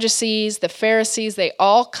Sadducees, the Pharisees, they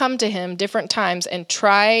all come to him different times and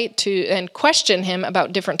question him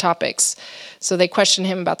about different topics. So they question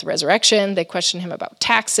him about the resurrection, they question him about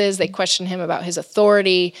taxes, they question him about his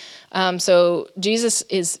authority. So Jesus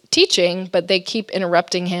is teaching, but they keep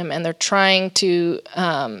interrupting him, and they're trying to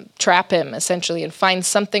trap him, essentially, and find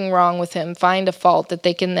something wrong with him, find a fault that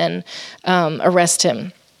they can then arrest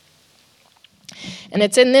him. And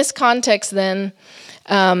it's in this context then,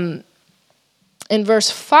 in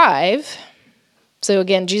verse 5, so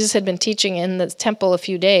again, Jesus had been teaching in the temple a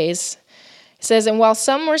few days. It says, "And while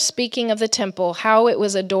some were speaking of the temple, how it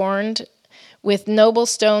was adorned with noble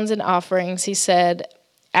stones and offerings, he said,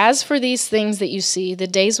 'As for these things that you see, the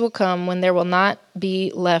days will come when there will not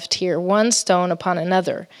be left here one stone upon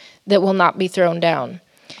another that will not be thrown down.'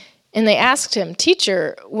 And they asked him,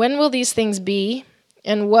 'Teacher, when will these things be?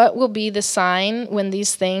 And what will be the sign when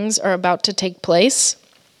these things are about to take place?'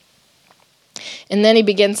 And then he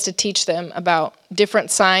begins to teach them about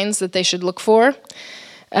different signs that they should look for.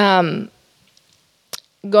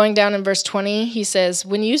 Going down in verse 20, he says,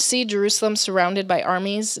 'When you see Jerusalem surrounded by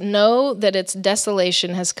armies, know that its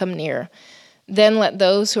desolation has come near. Then let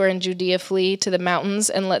those who are in Judea flee to the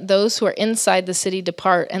mountains, and let those who are inside the city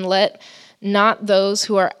depart, and let not those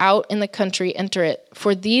who are out in the country enter it.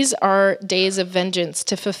 For these are days of vengeance,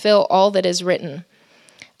 to fulfill all that is written.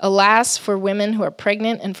 Alas, for women who are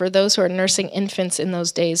pregnant and for those who are nursing infants in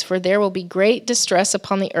those days, for there will be great distress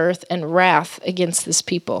upon the earth and wrath against this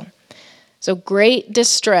people.'" So great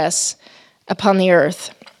distress upon the earth.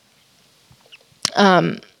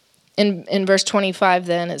 In verse 25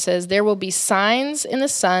 then, it says, "There will be signs in the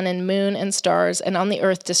sun and moon and stars, and on the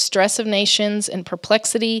earth distress of nations and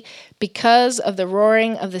perplexity because of the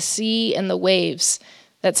roaring of the sea and the waves."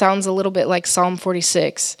 That sounds a little bit like Psalm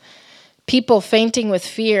 46. "People fainting with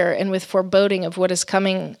fear and with foreboding of what is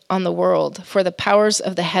coming on the world, for the powers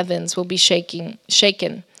of the heavens will be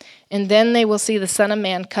shaken. And then they will see the Son of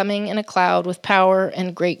Man coming in a cloud with power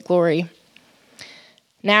and great glory.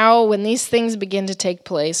 Now, when these things begin to take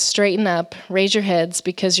place, straighten up, raise your heads,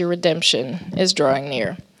 because your redemption is drawing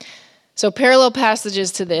near." So parallel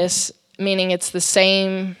passages to this, meaning it's the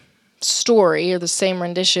same story or the same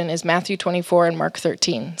rendition, is Matthew 24 and Mark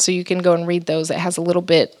 13. So you can go and read those. It has a little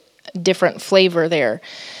bit different flavor there.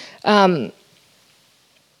 In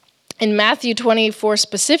Matthew 24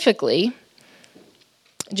 specifically,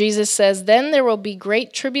 Jesus says, "Then there will be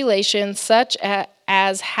great tribulation, such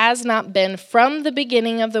as has not been from the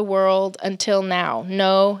beginning of the world until now,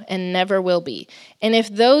 no, and never will be. And if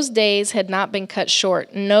those days had not been cut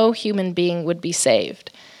short, no human being would be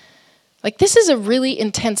saved." Like, this is a really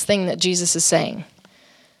intense thing that Jesus is saying.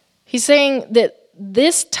 He's saying that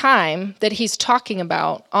this time that he's talking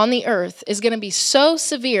about on the earth is going to be so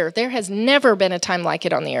severe. There has never been a time like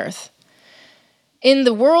it on the earth. In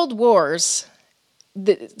the world wars,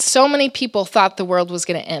 so many people thought the world was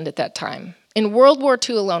going to end at that time. In World War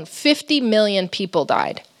II alone, 50 million people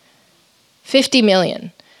died. 50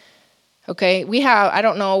 million. Okay, we have, I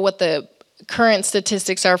don't know what the current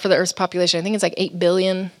statistics are for the Earth's population. I think it's like 8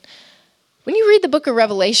 billion. When you read the book of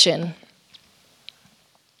Revelation,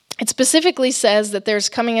 it specifically says that there's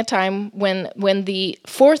coming a time when the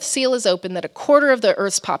fourth seal is open, that a quarter of the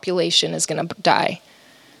Earth's population is going to die.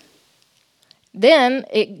 Then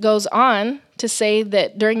it goes on to say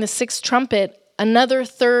that during the sixth trumpet, another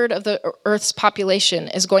third of the Earth's population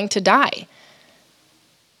is going to die.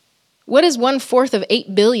 What is 1/4 of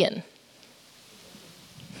 8 billion?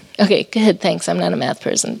 Okay, good, thanks. I'm not a math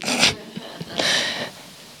person.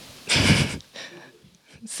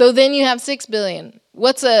 So then you have 6 billion.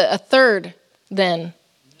 What's a third then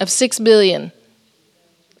of 6 billion?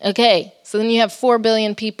 Okay, so then you have 4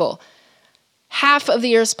 billion people. Half of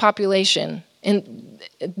the Earth's population, in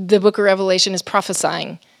the book of Revelation is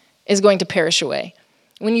prophesying, is going to perish away.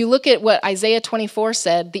 When you look at what Isaiah 24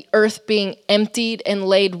 said, the earth being emptied and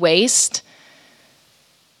laid waste,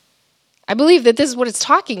 I believe that this is what it's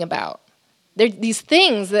talking about. There are these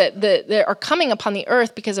things that are coming upon the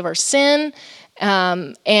earth because of our sin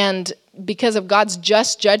and because of God's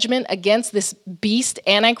just judgment against this beast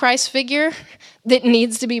Antichrist figure that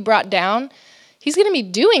needs to be brought down. He's going to be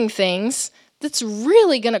doing things that's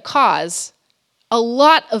really going to cause a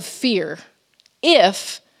lot of fear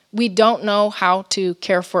if we don't know how to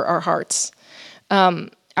care for our hearts.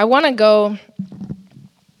 I'm going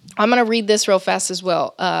to read this real fast as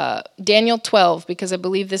well. Daniel 12, because I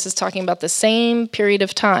believe this is talking about the same period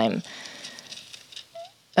of time.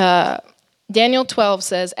 Daniel 12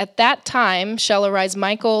 says, "At that time shall arise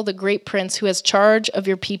Michael, the great prince, who has charge of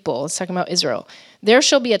your people." It's talking about Israel. "There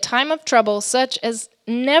shall be a time of trouble such as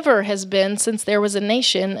never has been since there was a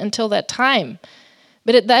nation until that time.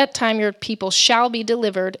 But at that time your people shall be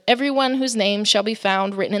delivered, everyone whose name shall be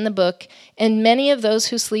found written in the book, and many of those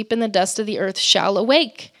who sleep in the dust of the earth shall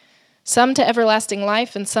awake, some to everlasting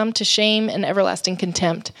life and some to shame and everlasting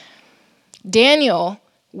contempt." Daniel,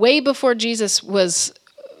 way before Jesus was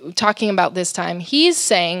talking about this time, he's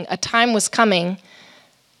saying a time was coming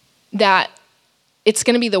that it's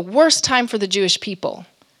going to be the worst time for the Jewish people,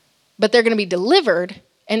 but they're going to be delivered.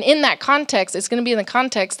 And in that context, it's going to be in the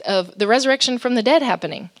context of the resurrection from the dead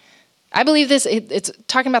happening. I believe it's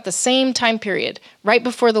talking about the same time period, right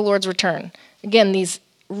before the Lord's return. Again, these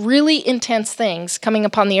really intense things coming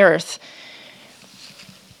upon the earth.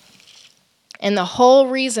 And the whole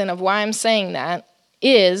reason of why I'm saying that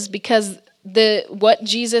is because what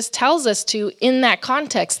Jesus tells us to in that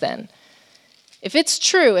context then. If it's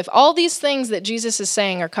true, if all these things that Jesus is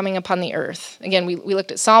saying are coming upon the earth, again, we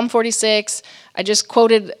looked at Psalm 46. I just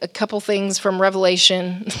quoted a couple things from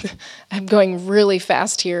Revelation. I'm going really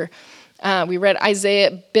fast here. We read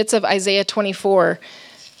bits of Isaiah 24.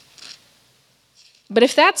 But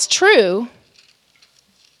if that's true,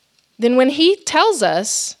 then when he tells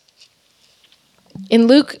us in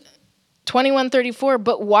Luke 21:34,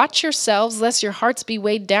 "But watch yourselves, lest your hearts be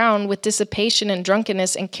weighed down with dissipation and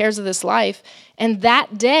drunkenness and cares of this life, and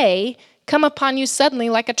that day come upon you suddenly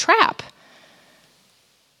like a trap."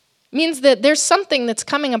 Means that there's something that's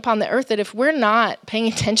coming upon the earth that if we're not paying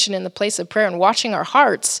attention in the place of prayer and watching our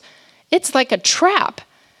hearts, it's like a trap.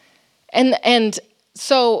 And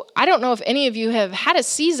so I don't know if any of you have had a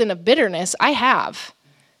season of bitterness. I have.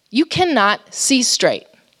 you cannot see straight.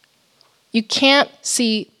 You can't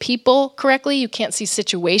see people correctly. You can't see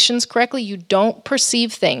situations correctly. You don't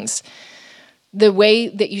perceive things the way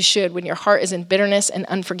that you should when your heart is in bitterness and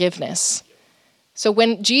unforgiveness. So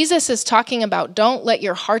when Jesus is talking about don't let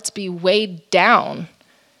your hearts be weighed down,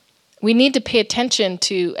 we need to pay attention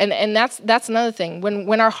to, and that's another thing.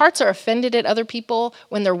 When our hearts are offended at other people,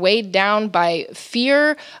 when they're weighed down by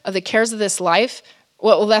fear of the cares of this life,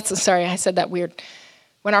 sorry, I said that weird.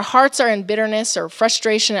 When our hearts are in bitterness or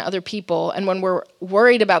frustration at other people, and when we're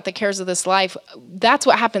worried about the cares of this life, that's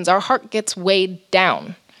what happens. Our heart gets weighed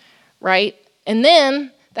down, right? And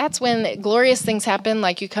then that's when glorious things happen,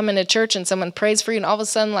 like you come into church and someone prays for you, and all of a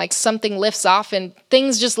sudden, like something lifts off and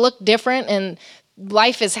things just look different and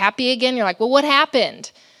life is happy again. You're like, well, what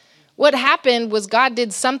happened? What happened was God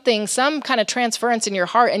did something, some kind of transference in your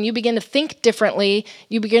heart, and you begin to think differently.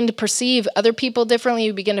 You begin to perceive other people differently.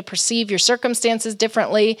 You begin to perceive your circumstances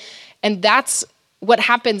differently. And that's what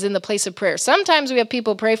happens in the place of prayer. Sometimes we have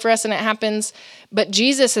people pray for us and it happens, but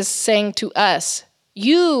Jesus is saying to us,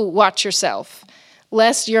 you watch yourself,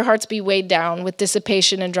 lest your hearts be weighed down with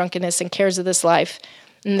dissipation and drunkenness and cares of this life.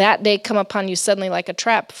 And that day come upon you suddenly like a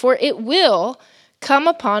trap, for it will come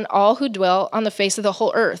upon all who dwell on the face of the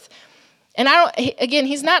whole earth. And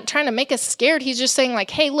he's not trying to make us scared. He's just saying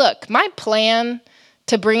like, hey, look, my plan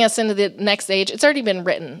to bring us into the next age, it's already been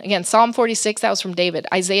written. Again, Psalm 46, that was from David.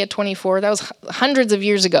 Isaiah 24, that was hundreds of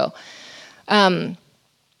years ago. And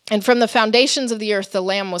from the foundations of the earth, the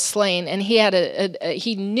Lamb was slain, and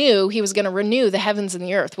he knew he was going to renew the heavens and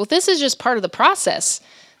the earth. Well, this is just part of the process.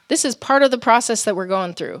 This is part of the process that we're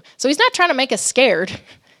going through. So he's not trying to make us scared.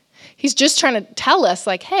 He's just trying to tell us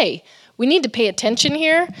like, hey, we need to pay attention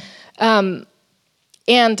here. And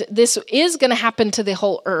this is going to happen to the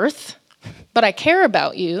whole earth, but I care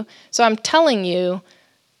about you. So I'm telling you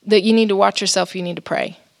that you need to watch yourself. You need to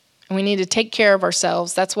pray. And we need to take care of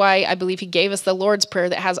ourselves. That's why I believe he gave us the Lord's Prayer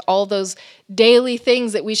that has all those daily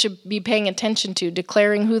things that we should be paying attention to,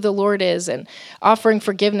 declaring who the Lord is and offering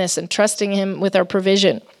forgiveness and trusting him with our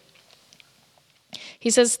provision. He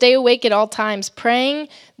says, stay awake at all times, praying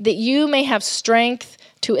that you may have strength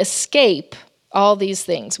to escape all these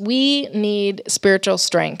things. We need spiritual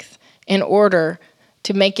strength in order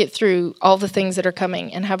to make it through all the things that are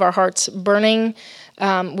coming and have our hearts burning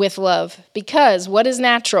with love. Because what is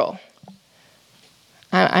natural?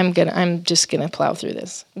 I'm just gonna plow through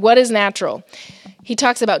this. What is natural? He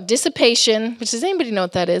talks about dissipation, which does anybody know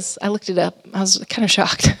what that is? I looked it up. I was kind of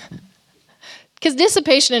shocked. Because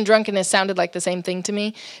dissipation and drunkenness sounded like the same thing to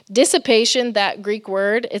me. Dissipation, that Greek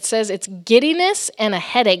word, it says it's giddiness and a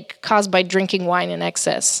headache caused by drinking wine in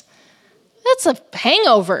excess. That's a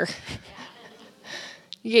hangover.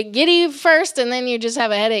 You get giddy first, and then you just have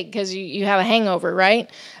a headache because you have a hangover, right?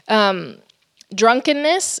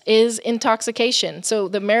 Drunkenness is intoxication. So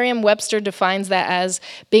the Merriam-Webster defines that as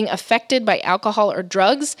being affected by alcohol or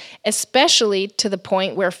drugs, especially to the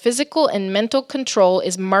point where physical and mental control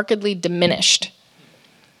is markedly diminished.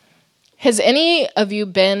 Has any of you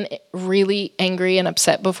been really angry and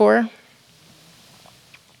upset before?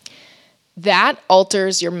 That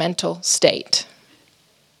alters your mental state.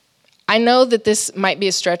 I know that this might be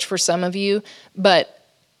a stretch for some of you, but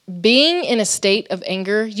being in a state of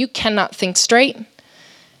anger, you cannot think straight.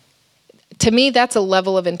 To me, that's a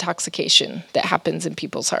level of intoxication that happens in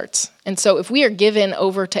people's hearts. And so if we are given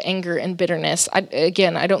over to anger and bitterness, I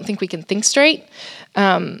don't think we can think straight.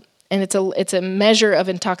 And it's a measure of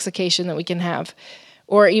intoxication that we can have.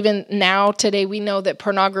 Or even now, today, we know that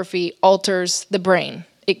pornography alters the brain.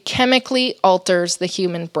 It chemically alters the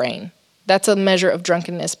human brain. That's a measure of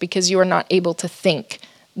drunkenness because you are not able to think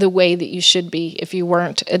the way that you should be if you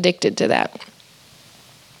weren't addicted to that.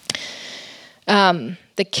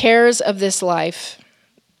 The cares of this life,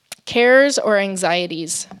 cares or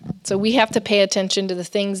anxieties. So we have to pay attention to the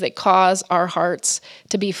things that cause our hearts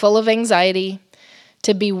to be full of anxiety,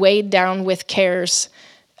 to be weighed down with cares.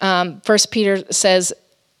 1 Peter says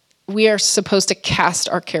we are supposed to cast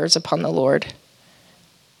our cares upon the Lord.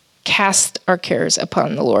 Cast our cares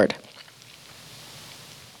upon the Lord.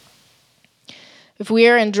 If we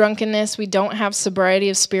are in drunkenness, we don't have sobriety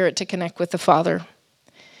of spirit to connect with the Father.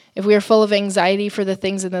 If we are full of anxiety for the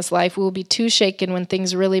things in this life, we will be too shaken when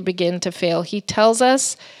things really begin to fail. He tells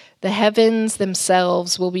us the heavens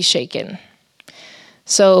themselves will be shaken.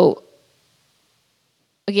 So,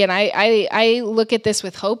 again, I look at this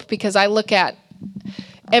with hope because I look at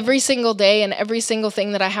every single day and every single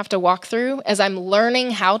thing that I have to walk through as I'm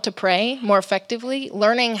learning how to pray more effectively,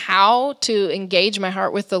 learning how to engage my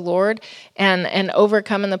heart with the Lord and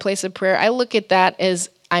overcome in the place of prayer. I look at that as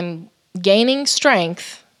I'm gaining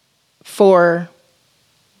strength for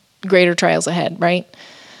greater trials ahead, right?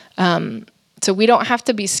 So we don't have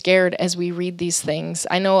to be scared as we read these things.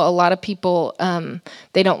 I know a lot of people,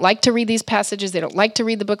 they don't like to read these passages. They don't like to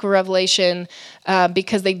read the book of Revelation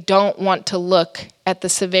because they don't want to look at the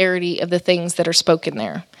severity of the things that are spoken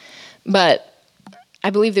there. But I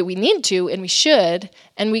believe that we need to, and we should,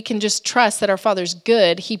 and we can just trust that our Father's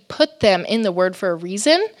good. He put them in the Word for a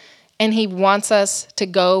reason, and He wants us to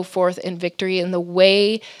go forth in victory. And the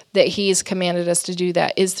way that He's commanded us to do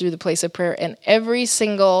that is through the place of prayer. And every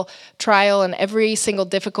single trial and every single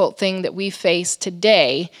difficult thing that we face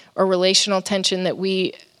today, or relational tension that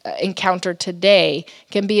we encounter today,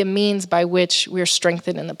 can be a means by which we're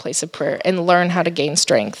strengthened in the place of prayer and learn how to gain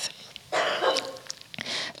strength.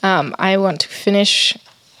 I want to finish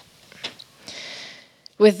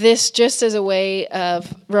with this just as a way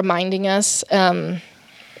of reminding us.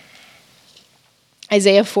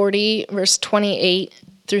 Isaiah 40, verse 28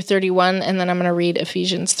 through 31, and then I'm going to read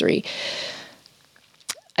Ephesians 3.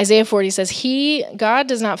 Isaiah 40 says, God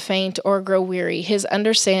does not faint or grow weary. His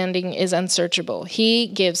understanding is unsearchable. He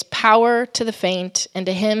gives power to the faint, and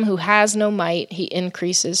to him who has no might, he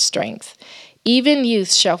increases strength. Even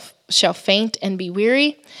youth shall faint and be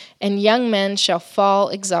weary, and young men shall fall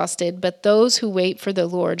exhausted, but those who wait for the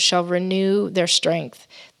Lord shall renew their strength.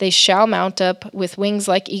 They shall mount up with wings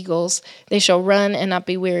like eagles. They shall run and not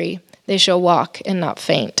be weary. They shall walk and not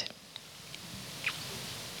faint.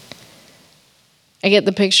 I get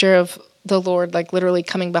the picture of the Lord like literally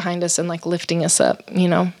coming behind us and like lifting us up, you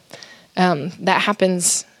know. That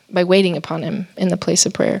happens by waiting upon him in the place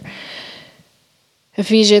of prayer.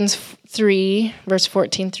 Ephesians 3, verse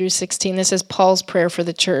 14 through 16, this is Paul's prayer for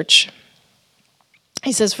the church.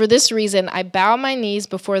 He says, "For this reason I bow my knees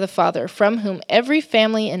before the Father, from whom every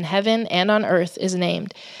family in heaven and on earth is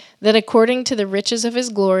named, that according to the riches of his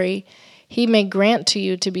glory, he may grant to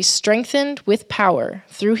you to be strengthened with power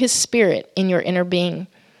through his Spirit in your inner being,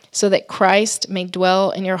 so that Christ may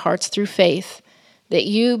dwell in your hearts through faith, that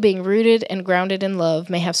you, being rooted and grounded in love,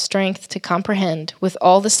 may have strength to comprehend with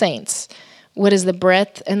all the saints what is the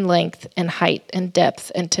breadth and length and height and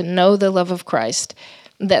depth, and to know the love of Christ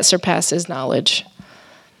that surpasses knowledge."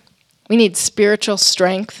 We need spiritual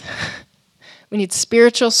strength. We need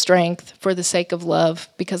spiritual strength for the sake of love,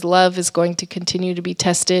 because love is going to continue to be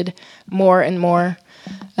tested more and more.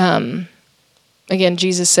 Again,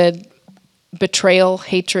 Jesus said betrayal,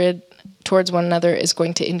 hatred towards one another is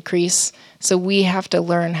going to increase. So we have to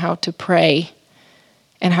learn how to pray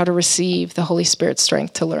and how to receive the Holy Spirit's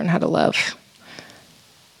strength to learn how to love.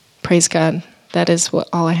 Praise God. That is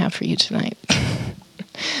all I have for you tonight.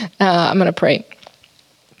 I'm going to pray.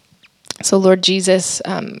 So Lord Jesus,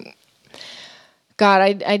 God,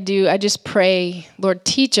 I just pray, Lord,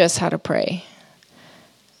 teach us how to pray.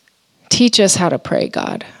 Teach us how to pray,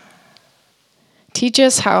 God. Teach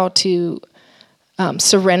us how to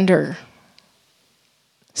surrender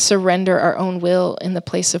our own will in the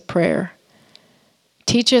place of prayer.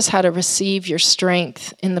 Teach us how to receive your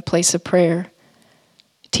strength in the place of prayer.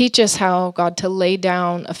 Teach us how, God, to lay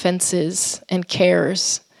down offenses and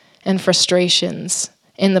cares and frustrations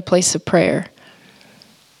in the place of prayer.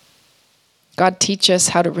 God, teach us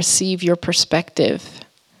how to receive your perspective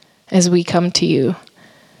as we come to you.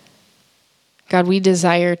 God, we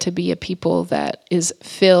desire to be a people that is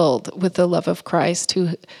filled with the love of Christ,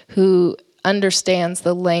 who understands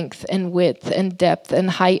the length and width and depth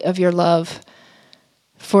and height of your love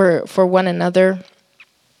for one another.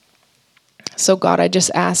 So God, I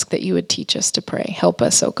just ask that you would teach us to pray. Help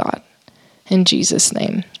us, oh God. In Jesus'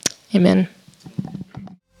 name, amen.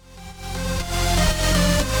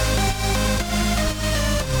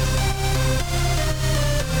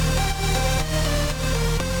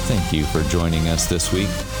 Thank you for joining us this week.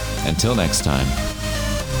 Until next time.